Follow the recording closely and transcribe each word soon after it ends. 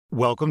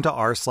Welcome to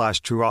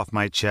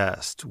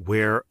r/Trueoffmychest,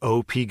 where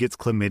OP gets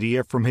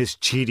chlamydia from his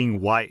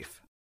cheating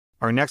wife.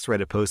 Our next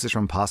Reddit post is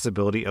from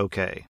Possibility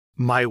OK.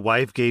 My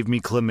wife gave me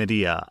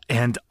chlamydia,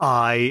 and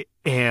I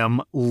am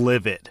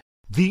livid.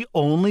 The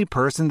only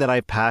person that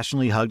I've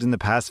passionately hugged in the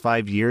past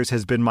 5 years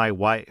has been my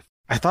wife.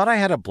 I thought I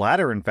had a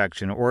bladder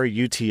infection or a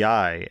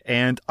UTI,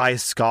 and I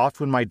scoffed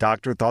when my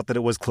doctor thought that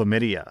it was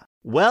chlamydia.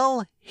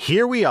 Well,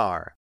 here we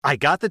are. I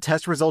got the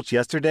test results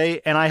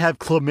yesterday, and I have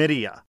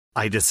chlamydia.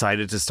 I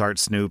decided to start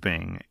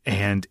snooping,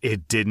 and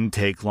it didn't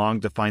take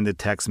long to find the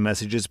text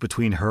messages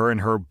between her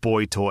and her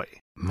boy toy.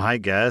 My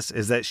guess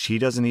is that she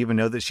doesn't even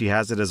know that she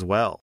has it as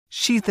well.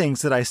 She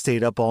thinks that I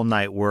stayed up all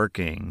night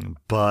working,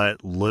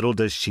 but little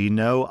does she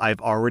know I've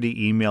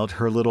already emailed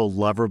her little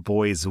lover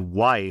boy's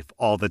wife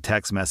all the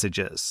text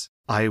messages.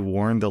 I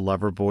warned the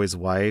lover boy's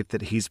wife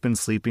that he's been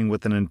sleeping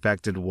with an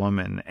infected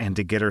woman and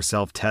to get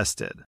herself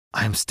tested.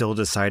 I'm still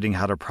deciding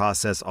how to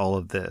process all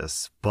of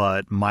this,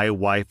 but my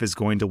wife is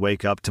going to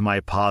wake up to my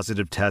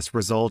positive test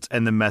results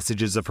and the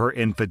messages of her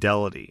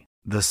infidelity.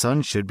 The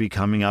sun should be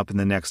coming up in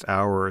the next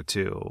hour or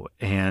two,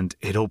 and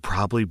it'll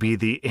probably be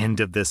the end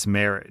of this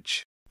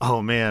marriage.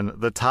 Oh man,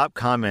 the top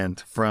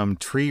comment from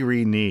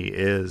Tree Knee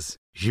is,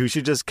 "You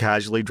should just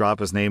casually drop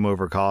his name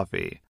over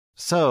coffee."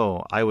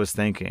 So, I was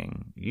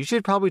thinking, you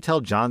should probably tell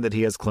John that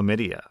he has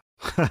chlamydia.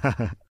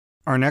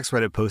 Our next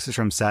Reddit post is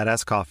from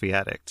Sadass Coffee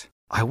Addict.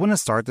 I want to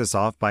start this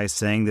off by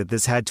saying that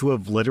this had to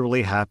have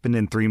literally happened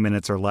in 3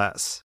 minutes or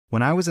less.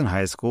 When I was in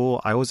high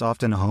school, I was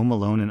often home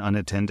alone and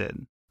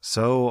unattended.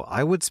 So,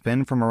 I would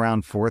spend from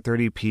around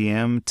 4:30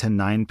 p.m. to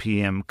 9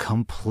 p.m.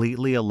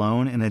 completely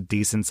alone in a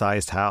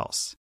decent-sized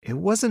house. It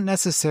wasn't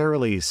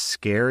necessarily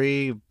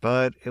scary,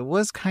 but it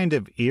was kind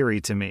of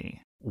eerie to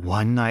me.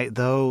 One night,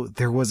 though,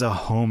 there was a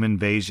home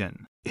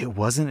invasion. It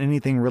wasn't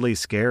anything really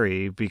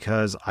scary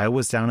because I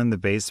was down in the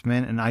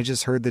basement and I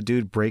just heard the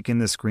dude break in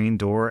the screen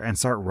door and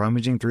start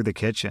rummaging through the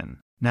kitchen.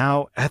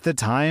 Now, at the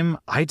time,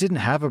 I didn't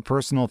have a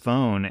personal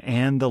phone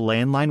and the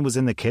landline was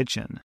in the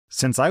kitchen.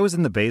 Since I was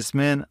in the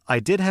basement, I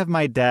did have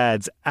my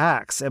dad's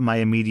axe at my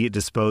immediate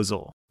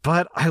disposal.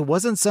 But I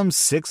wasn't some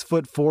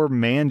 6'4"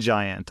 man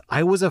giant.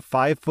 I was a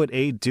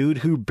 5'8" dude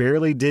who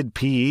barely did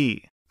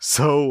PE.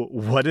 So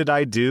what did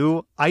I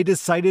do? I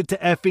decided to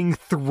effing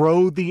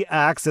throw the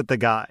axe at the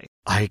guy.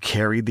 I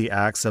carried the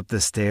axe up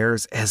the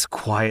stairs as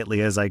quietly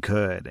as I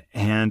could,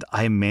 and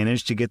I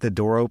managed to get the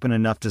door open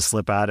enough to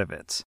slip out of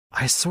it.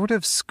 I sort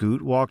of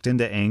scoot walked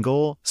into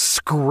angle,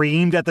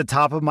 screamed at the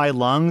top of my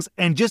lungs,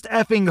 and just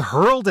effing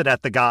hurled it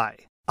at the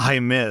guy. I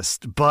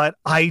missed, but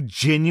I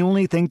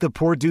genuinely think the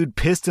poor dude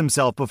pissed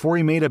himself before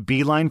he made a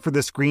beeline for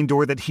the screen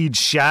door that he'd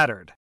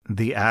shattered.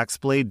 The axe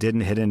blade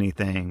didn't hit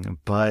anything,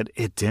 but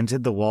it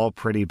dented the wall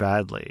pretty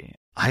badly.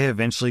 I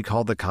eventually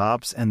called the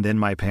cops and then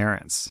my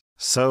parents.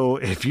 So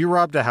if you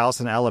robbed a house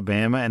in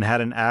Alabama and had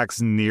an axe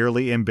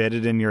nearly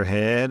embedded in your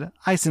head,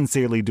 I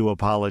sincerely do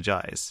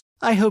apologize.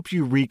 I hope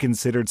you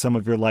reconsidered some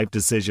of your life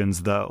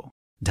decisions, though.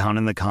 Down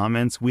in the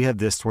comments, we have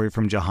this story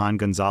from Jahan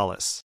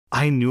Gonzalez.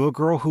 I knew a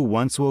girl who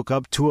once woke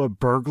up to a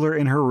burglar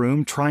in her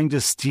room trying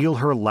to steal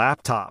her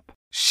laptop.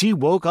 She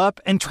woke up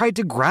and tried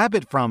to grab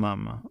it from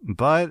him,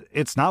 but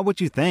it's not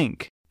what you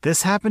think.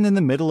 This happened in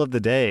the middle of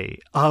the day,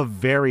 a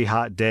very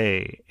hot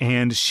day,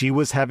 and she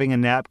was having a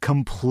nap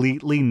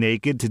completely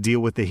naked to deal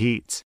with the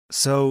heat.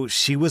 So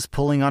she was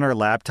pulling on her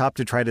laptop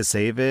to try to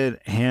save it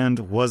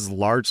and was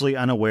largely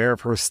unaware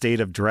of her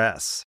state of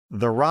dress.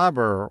 The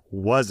robber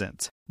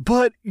wasn't.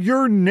 "But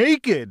you're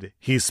naked,"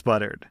 he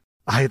sputtered.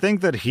 I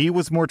think that he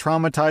was more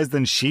traumatized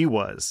than she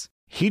was.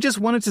 He just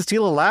wanted to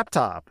steal a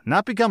laptop,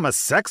 not become a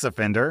sex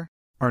offender.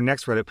 Our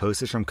next Reddit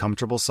post is from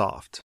Comfortable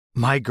Soft.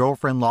 My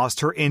girlfriend lost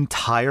her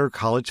entire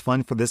college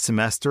fund for this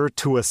semester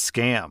to a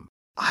scam.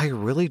 I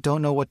really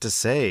don't know what to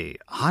say,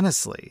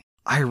 honestly.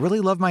 I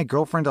really love my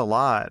girlfriend a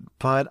lot,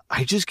 but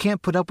I just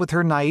can't put up with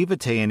her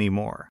naivete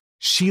anymore.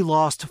 She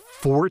lost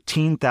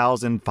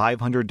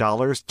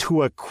 $14,500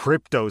 to a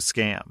crypto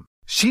scam.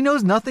 She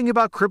knows nothing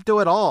about crypto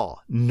at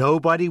all.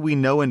 Nobody we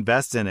know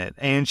invests in it,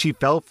 and she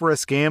fell for a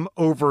scam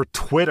over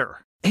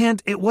Twitter.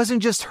 And it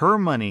wasn't just her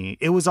money,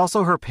 it was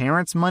also her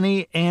parents'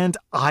 money, and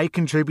I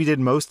contributed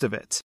most of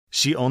it.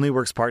 She only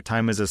works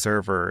part-time as a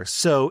server,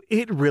 so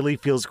it really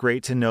feels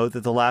great to know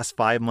that the last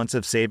 5 months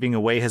of saving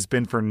away has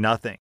been for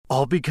nothing.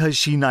 All because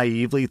she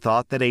naively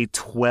thought that a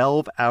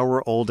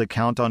 12-hour-old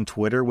account on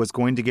Twitter was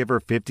going to give her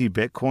 50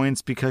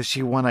 bitcoins because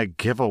she won a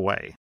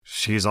giveaway.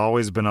 She's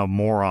always been a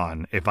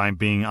moron, if I'm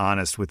being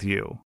honest with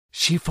you.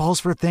 She falls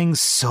for things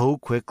so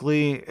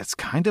quickly, it's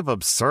kind of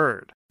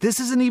absurd. This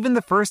isn't even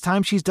the first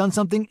time she's done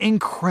something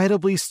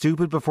incredibly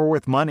stupid before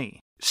with money.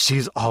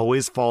 She's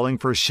always falling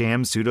for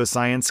sham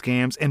pseudoscience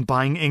scams and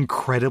buying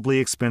incredibly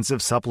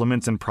expensive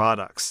supplements and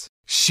products.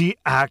 She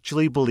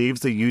actually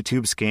believes the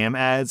YouTube scam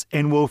ads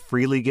and will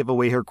freely give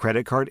away her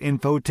credit card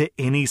info to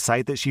any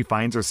site that she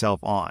finds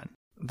herself on.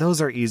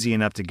 Those are easy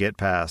enough to get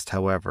past,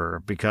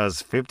 however,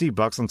 because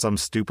 $50 on some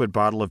stupid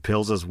bottle of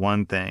pills is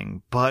one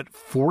thing, but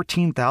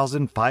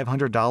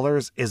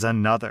 $14,500 is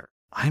another.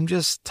 I'm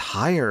just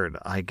tired,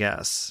 I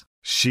guess.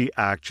 She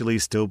actually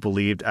still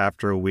believed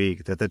after a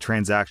week that the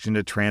transaction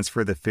to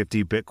transfer the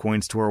 50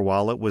 bitcoins to her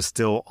wallet was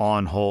still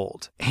on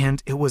hold.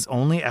 And it was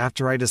only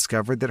after I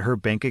discovered that her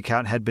bank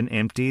account had been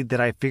emptied that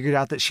I figured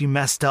out that she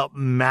messed up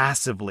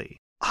massively.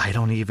 I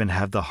don't even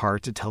have the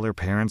heart to tell her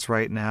parents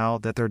right now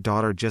that their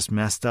daughter just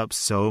messed up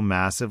so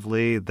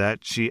massively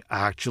that she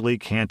actually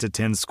can't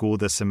attend school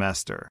this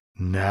semester.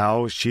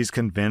 Now she's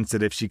convinced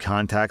that if she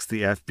contacts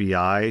the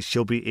FBI,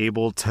 she'll be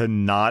able to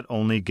not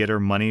only get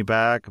her money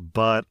back,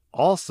 but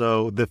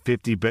also the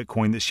 50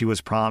 Bitcoin that she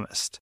was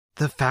promised.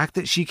 The fact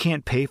that she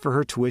can't pay for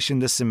her tuition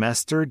this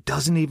semester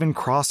doesn't even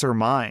cross her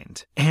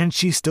mind. And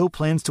she still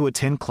plans to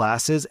attend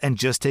classes and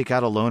just take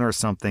out a loan or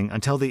something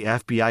until the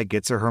FBI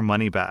gets her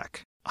money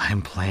back.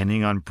 I'm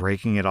planning on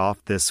breaking it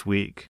off this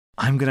week.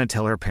 I'm going to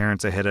tell her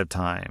parents ahead of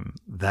time.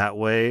 That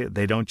way,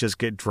 they don't just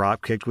get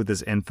drop-kicked with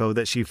this info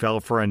that she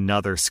fell for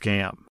another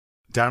scam.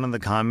 Down in the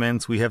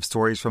comments, we have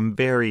stories from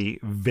very,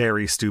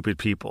 very stupid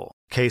people.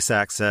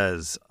 K-Sack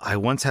says, I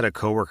once had a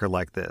coworker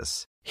like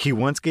this. He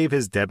once gave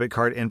his debit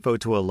card info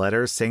to a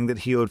letter saying that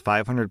he owed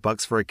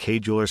 $500 for a K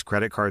Jewelers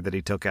credit card that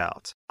he took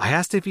out. I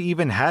asked if he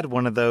even had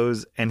one of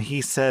those, and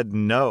he said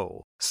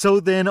no. So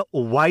then,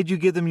 why'd you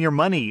give them your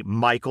money,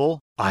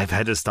 Michael? I've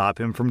had to stop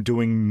him from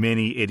doing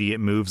many idiot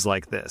moves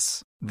like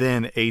this.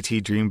 Then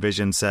AT Dream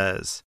Vision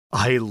says,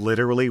 I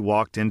literally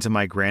walked into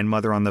my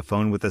grandmother on the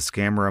phone with a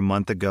scammer a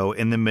month ago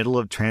in the middle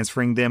of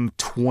transferring them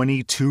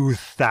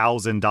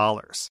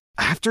 $22,000.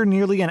 After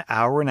nearly an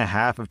hour and a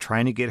half of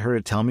trying to get her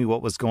to tell me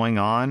what was going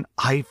on,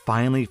 I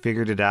finally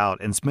figured it out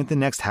and spent the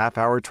next half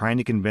hour trying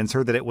to convince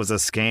her that it was a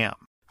scam.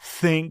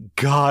 Thank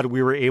God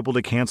we were able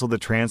to cancel the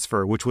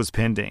transfer, which was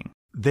pending.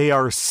 They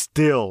are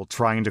still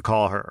trying to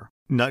call her.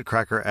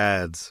 Nutcracker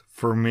adds,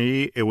 for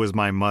me, it was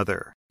my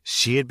mother.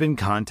 She had been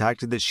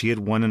contacted that she had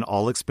won an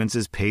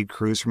all-expenses-paid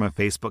cruise from a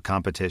Facebook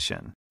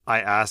competition.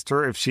 I asked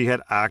her if she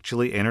had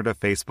actually entered a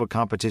Facebook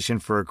competition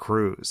for a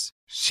cruise.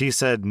 She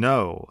said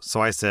no,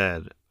 so I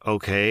said,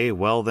 okay,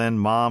 well then,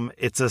 Mom,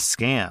 it's a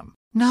scam.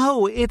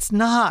 No, it's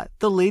not.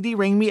 The lady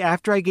rang me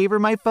after I gave her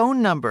my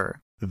phone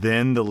number.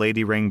 Then the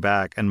lady rang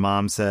back and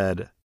Mom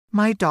said,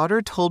 my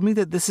daughter told me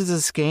that this is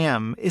a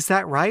scam. Is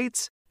that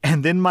right?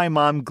 And then my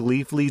mom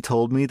gleefully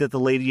told me that the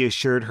lady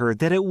assured her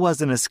that it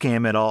wasn't a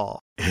scam at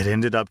all. It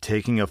ended up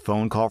taking a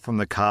phone call from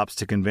the cops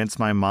to convince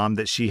my mom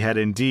that she had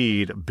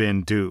indeed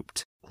been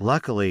duped.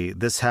 Luckily,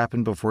 this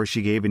happened before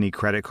she gave any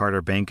credit card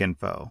or bank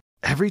info.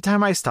 Every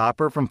time I stop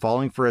her from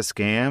falling for a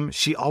scam,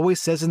 she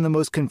always says in the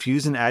most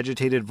confused and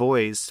agitated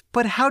voice,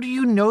 but how do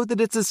you know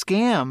that it's a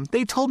scam?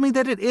 They told me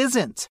that it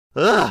isn't.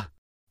 Ugh!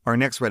 Our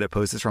next Reddit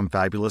post is from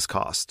Fabulous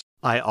Cost.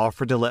 I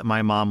offered to let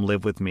my mom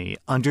live with me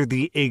under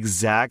the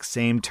exact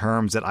same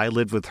terms that I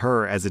lived with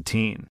her as a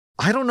teen.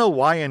 I don't know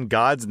why in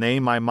God's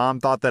name my mom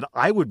thought that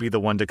I would be the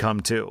one to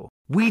come to.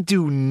 We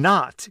do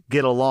not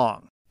get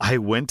along. I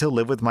went to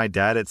live with my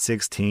dad at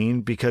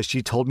 16 because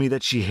she told me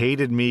that she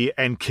hated me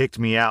and kicked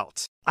me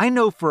out. I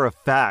know for a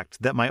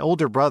fact that my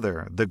older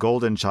brother, the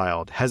golden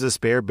child, has a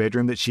spare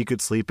bedroom that she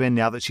could sleep in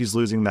now that she's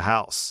losing the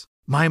house.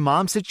 My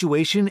mom's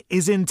situation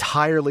is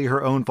entirely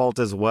her own fault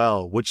as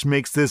well, which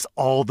makes this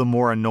all the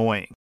more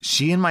annoying.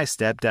 She and my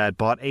stepdad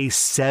bought a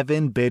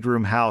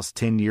 7-bedroom house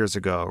 10 years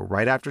ago,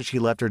 right after she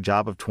left her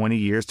job of 20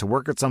 years to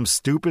work at some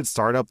stupid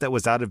startup that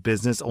was out of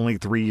business only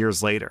 3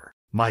 years later.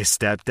 My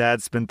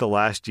stepdad spent the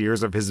last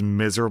years of his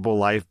miserable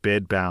life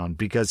bedbound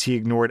because he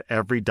ignored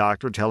every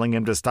doctor telling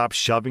him to stop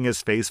shoving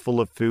his face full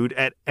of food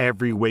at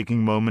every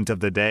waking moment of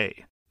the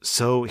day.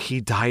 So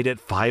he died at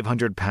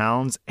 500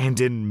 pounds and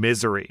in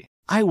misery.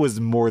 I was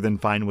more than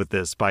fine with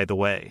this, by the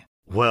way.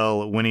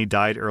 Well, when he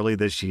died early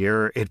this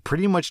year, it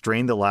pretty much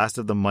drained the last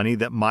of the money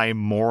that my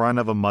moron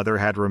of a mother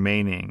had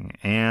remaining,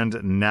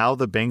 and now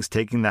the bank's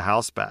taking the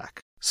house back.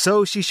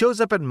 So she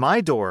shows up at my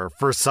door,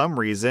 for some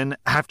reason,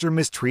 after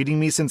mistreating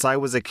me since I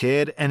was a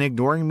kid and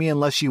ignoring me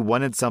unless she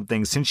wanted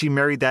something since she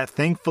married that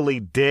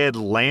thankfully dead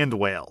land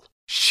whale.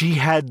 She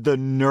had the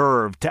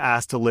nerve to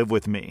ask to live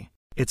with me.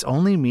 It's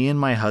only me and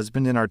my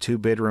husband in our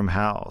 2-bedroom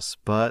house,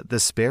 but the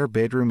spare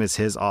bedroom is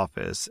his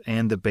office,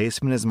 and the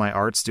basement is my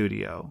art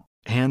studio.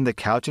 And the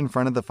couch in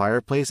front of the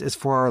fireplace is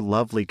for our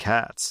lovely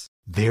cats.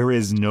 There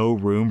is no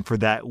room for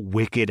that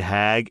wicked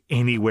hag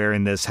anywhere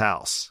in this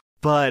house.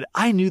 But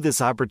I knew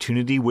this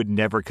opportunity would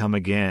never come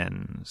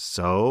again,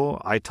 so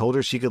I told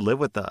her she could live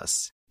with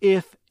us,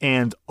 if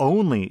and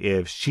only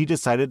if she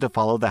decided to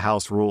follow the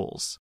house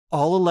rules.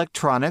 All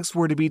electronics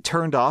were to be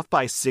turned off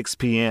by 6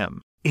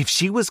 p.m. If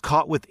she was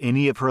caught with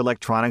any of her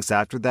electronics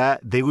after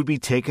that, they would be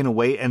taken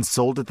away and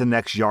sold at the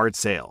next yard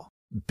sale.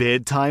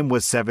 Bedtime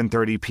was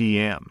 7:30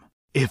 p.m.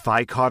 If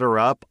I caught her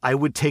up, I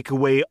would take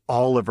away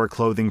all of her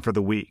clothing for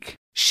the week.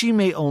 She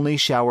may only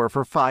shower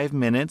for 5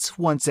 minutes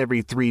once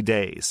every 3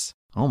 days.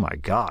 Oh my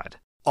God.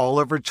 All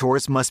of her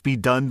chores must be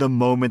done the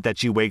moment that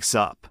she wakes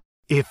up.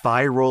 If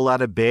I roll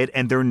out of bed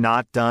and they're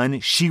not done,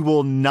 she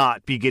will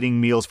not be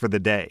getting meals for the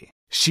day.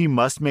 She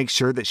must make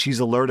sure that she's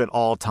alert at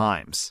all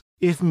times.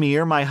 If me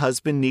or my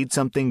husband need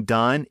something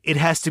done, it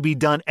has to be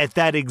done at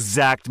that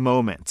exact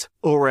moment,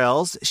 or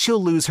else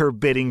she'll lose her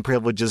bidding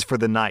privileges for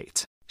the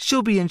night.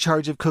 She'll be in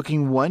charge of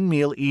cooking one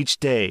meal each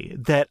day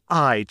that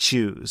I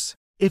choose.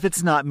 If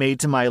it's not made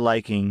to my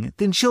liking,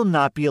 then she'll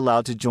not be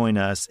allowed to join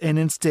us, and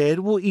instead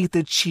we'll eat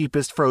the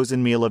cheapest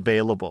frozen meal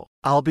available.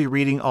 I'll be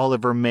reading all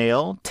of her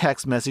mail,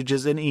 text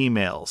messages, and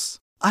emails.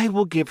 I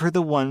will give her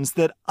the ones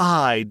that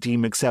I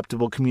deem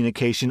acceptable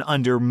communication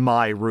under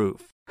my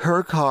roof.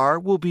 Her car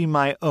will be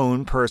my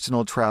own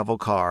personal travel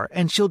car,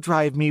 and she'll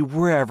drive me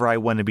wherever I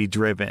want to be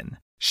driven.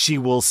 She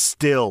will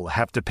still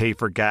have to pay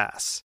for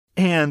gas.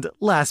 And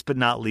last but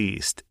not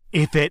least,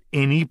 if at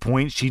any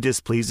point she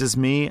displeases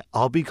me,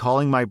 I'll be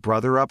calling my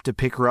brother up to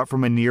pick her up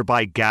from a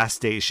nearby gas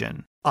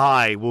station.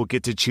 I will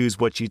get to choose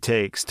what she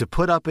takes to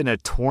put up in a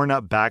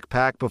torn-up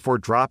backpack before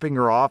dropping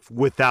her off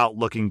without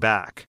looking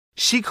back.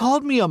 She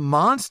called me a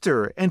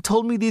monster and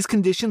told me these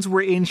conditions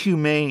were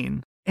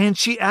inhumane. And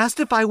she asked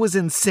if I was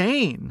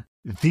insane.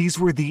 These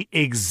were the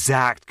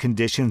exact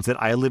conditions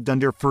that I lived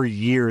under for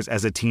years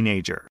as a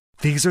teenager.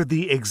 These are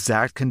the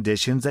exact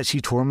conditions that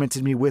she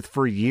tormented me with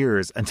for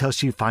years until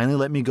she finally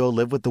let me go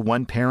live with the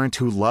one parent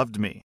who loved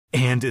me.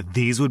 And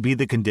these would be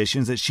the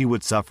conditions that she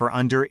would suffer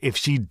under if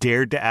she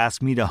dared to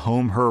ask me to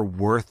home her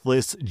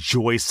worthless,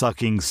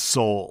 joy-sucking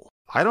soul.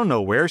 I don't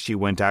know where she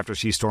went after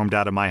she stormed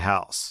out of my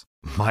house.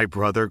 My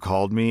brother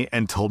called me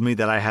and told me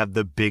that I have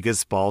the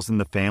biggest balls in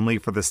the family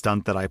for the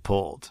stunt that I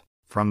pulled.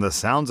 From the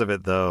sounds of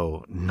it,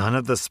 though, none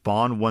of the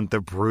spawn want the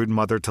brood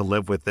mother to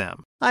live with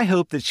them. I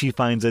hope that she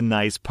finds a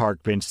nice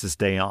park bench to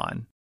stay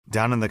on.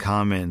 Down in the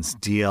comments,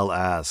 DL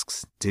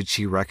asks, did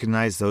she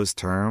recognize those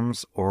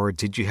terms, or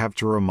did you have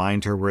to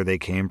remind her where they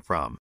came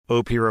from?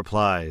 OP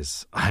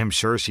replies, I'm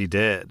sure she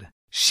did.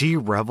 She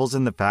revels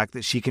in the fact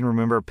that she can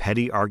remember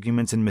petty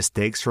arguments and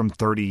mistakes from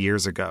 30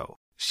 years ago.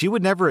 She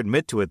would never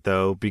admit to it,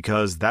 though,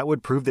 because that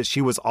would prove that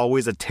she was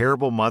always a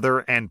terrible mother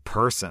and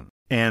person.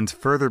 And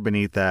further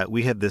beneath that,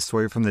 we have this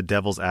story from the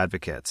Devil's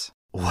Advocate.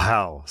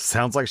 Wow,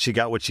 sounds like she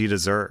got what she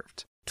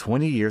deserved.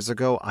 20 years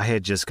ago, I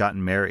had just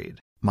gotten married.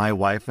 My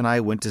wife and I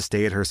went to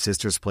stay at her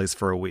sister's place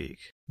for a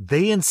week.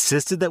 They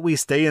insisted that we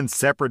stay in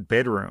separate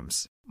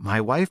bedrooms. My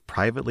wife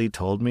privately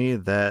told me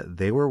that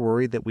they were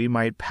worried that we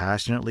might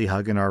passionately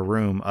hug in our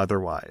room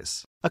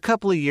otherwise. A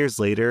couple of years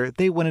later,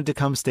 they wanted to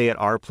come stay at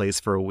our place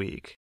for a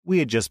week. We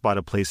had just bought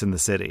a place in the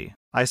city.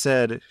 I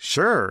said,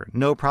 sure,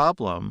 no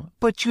problem,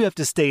 but you have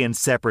to stay in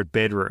separate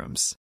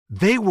bedrooms.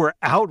 They were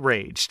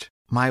outraged.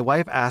 My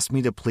wife asked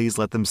me to please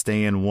let them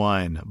stay in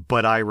one,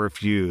 but I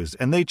refused,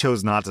 and they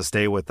chose not to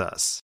stay with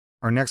us.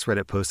 Our next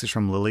Reddit post is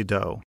from Lily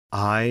Doe.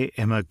 I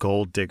am a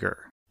gold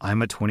digger.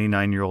 I'm a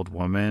 29-year-old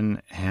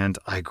woman, and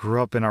I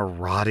grew up in a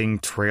rotting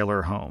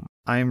trailer home.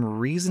 I'm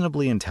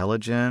reasonably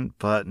intelligent,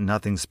 but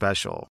nothing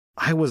special.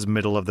 I was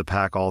middle of the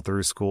pack all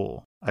through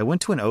school. I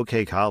went to an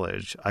okay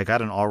college, I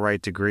got an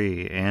alright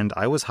degree, and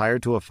I was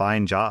hired to a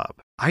fine job.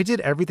 I did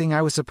everything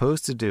I was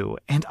supposed to do,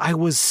 and I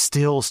was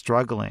still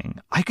struggling.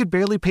 I could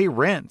barely pay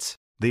rent.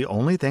 The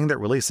only thing that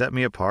really set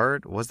me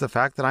apart was the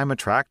fact that I'm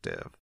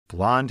attractive.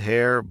 Blonde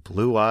hair,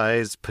 blue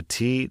eyes,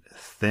 petite,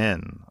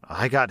 thin.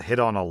 I got hit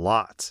on a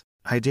lot.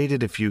 I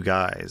dated a few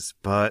guys,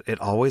 but it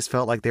always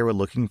felt like they were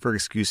looking for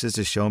excuses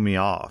to show me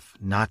off,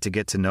 not to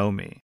get to know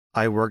me.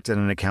 I worked at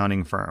an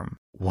accounting firm.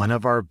 One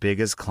of our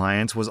biggest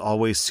clients was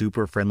always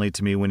super friendly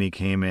to me when he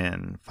came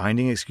in,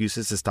 finding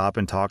excuses to stop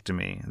and talk to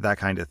me, that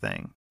kind of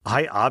thing.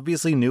 I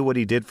obviously knew what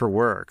he did for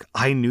work.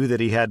 I knew that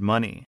he had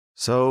money.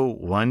 So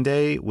one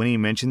day, when he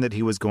mentioned that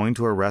he was going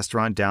to a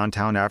restaurant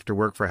downtown after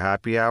work for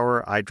happy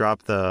hour, I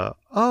dropped the,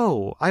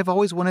 "Oh, I've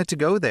always wanted to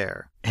go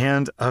there."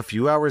 And a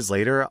few hours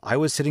later, I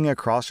was sitting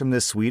across from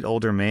this sweet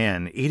older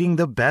man, eating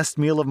the best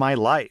meal of my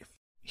life.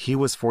 He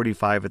was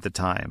 45 at the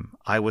time.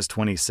 I was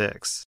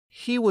 26.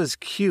 He was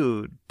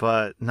cute,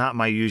 but not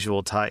my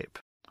usual type.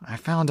 I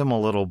found him a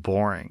little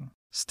boring.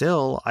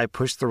 Still, I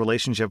pushed the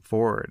relationship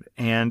forward,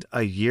 and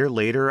a year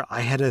later,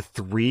 I had a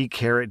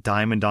 3-carat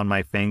diamond on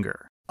my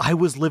finger. I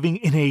was living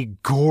in a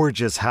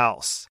gorgeous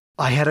house.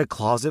 I had a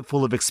closet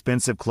full of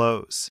expensive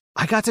clothes.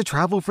 I got to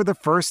travel for the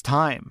first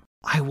time.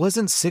 I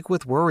wasn't sick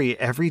with worry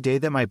every day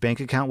that my bank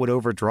account would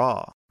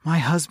overdraw. My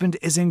husband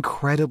is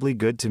incredibly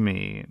good to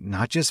me,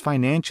 not just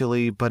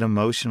financially, but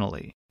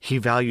emotionally. He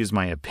values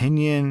my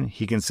opinion,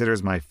 he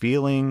considers my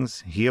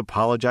feelings, he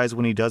apologizes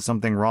when he does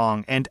something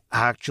wrong, and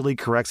actually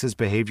corrects his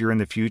behavior in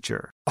the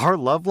future. Our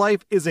love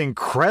life is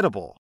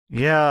incredible.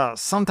 Yeah,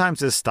 sometimes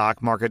his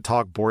stock market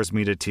talk bores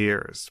me to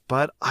tears,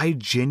 but I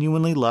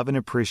genuinely love and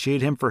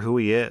appreciate him for who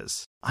he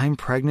is. I'm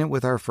pregnant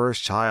with our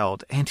first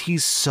child, and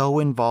he's so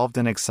involved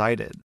and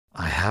excited.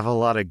 I have a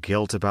lot of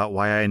guilt about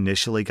why I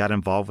initially got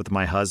involved with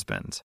my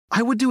husband.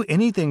 I would do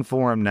anything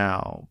for him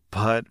now,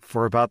 but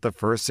for about the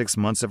first 6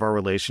 months of our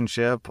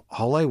relationship,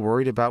 all I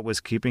worried about was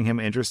keeping him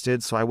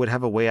interested so I would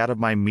have a way out of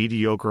my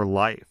mediocre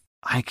life.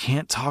 I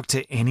can't talk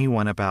to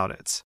anyone about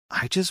it.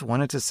 I just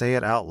wanted to say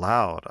it out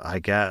loud, I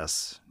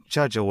guess.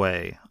 Judge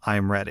away,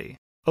 I'm ready.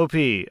 OP,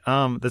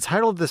 the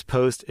title of this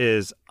post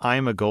is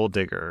I'm a Gold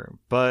Digger,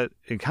 but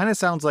it kind of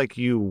sounds like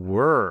you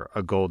were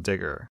a gold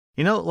digger.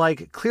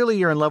 Clearly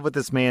you're in love with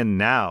this man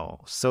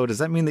now. So does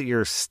that mean that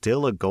you're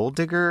still a gold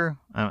digger?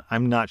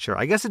 I'm not sure.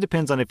 I guess it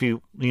depends on if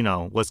you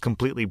was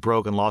completely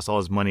broke and lost all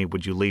his money,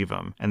 would you leave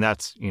him? And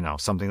that's,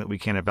 something that we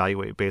can't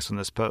evaluate based on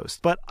this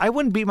post. But I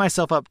wouldn't beat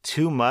myself up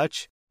too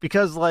much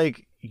because,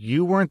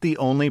 you weren't the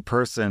only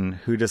person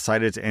who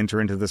decided to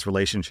enter into this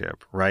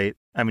relationship, right?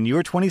 I mean, you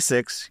were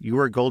 26, you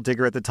were a gold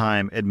digger at the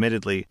time,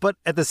 admittedly, but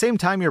at the same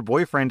time, your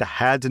boyfriend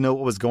had to know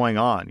what was going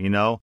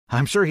on,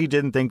 I'm sure he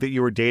didn't think that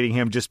you were dating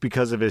him just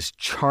because of his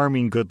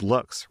charming good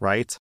looks,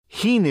 right?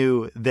 He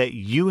knew that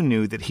you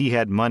knew that he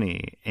had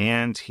money,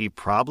 and he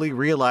probably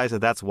realized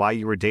that that's why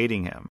you were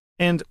dating him.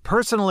 And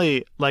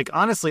personally,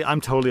 honestly,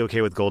 I'm totally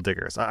okay with gold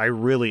diggers. I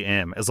really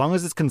am. As long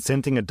as it's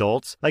consenting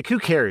adults, who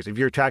cares if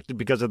you're attracted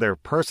because of their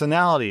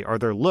personality or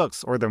their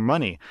looks or their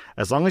money?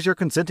 As long as you're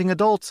consenting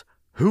adults,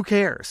 who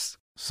cares?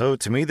 So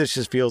to me, this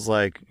just feels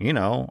like,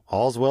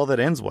 all's well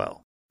that ends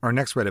well. Our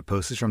next Reddit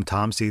post is from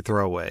Tom C.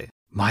 Throwaway.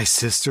 My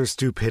sister's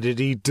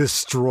stupidity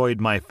destroyed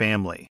my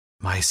family.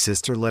 My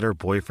sister let her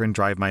boyfriend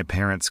drive my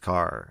parents'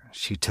 car.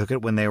 She took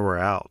it when they were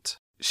out.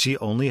 She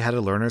only had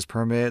a learner's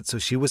permit, so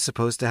she was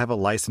supposed to have a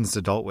licensed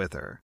adult with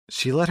her.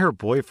 She let her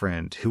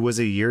boyfriend, who was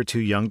a year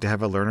too young to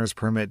have a learner's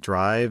permit,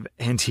 drive,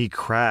 and he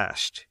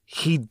crashed.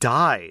 He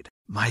died.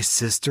 My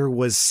sister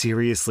was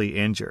seriously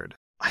injured.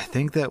 I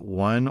think that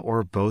one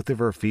or both of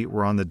her feet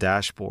were on the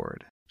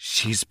dashboard.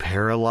 She's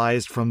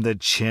paralyzed from the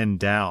chin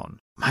down.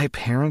 My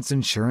parents'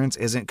 insurance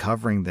isn't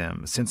covering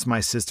them since my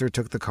sister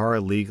took the car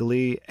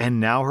illegally, and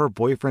now her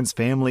boyfriend's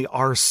family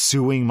are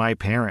suing my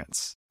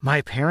parents.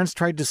 My parents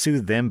tried to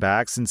sue them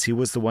back since he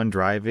was the one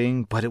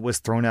driving, but it was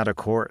thrown out of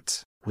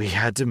court. We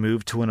had to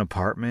move to an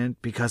apartment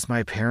because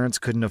my parents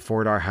couldn't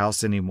afford our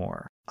house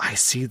anymore. I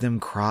see them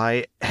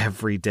cry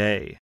every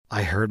day.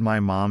 I heard my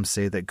mom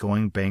say that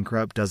going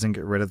bankrupt doesn't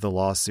get rid of the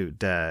lawsuit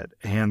debt,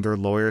 and their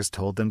lawyers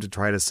told them to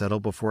try to settle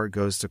before it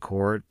goes to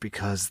court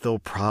because they'll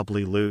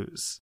probably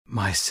lose.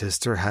 My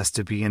sister has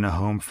to be in a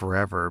home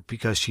forever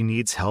because she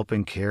needs help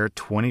and care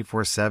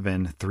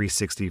 24/7,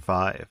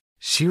 365.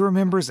 She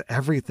remembers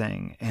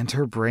everything, and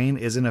her brain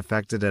isn't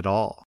affected at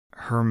all.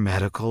 Her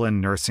medical and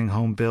nursing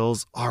home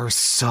bills are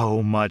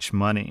so much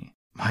money.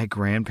 My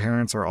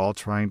grandparents are all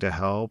trying to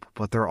help,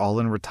 but they're all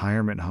in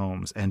retirement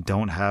homes and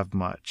don't have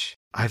much.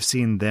 I've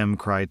seen them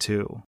cry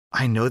too.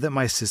 I know that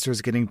my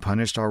sister's getting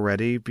punished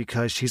already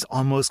because she's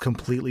almost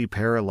completely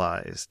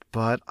paralyzed,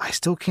 but I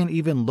still can't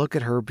even look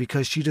at her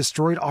because she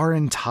destroyed our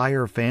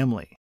entire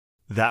family.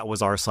 That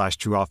was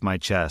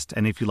r/TrueOffMychest,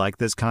 and if you like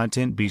this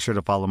content, be sure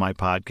to follow my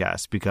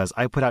podcast because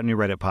I put out new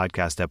Reddit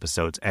podcast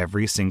episodes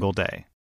every single day.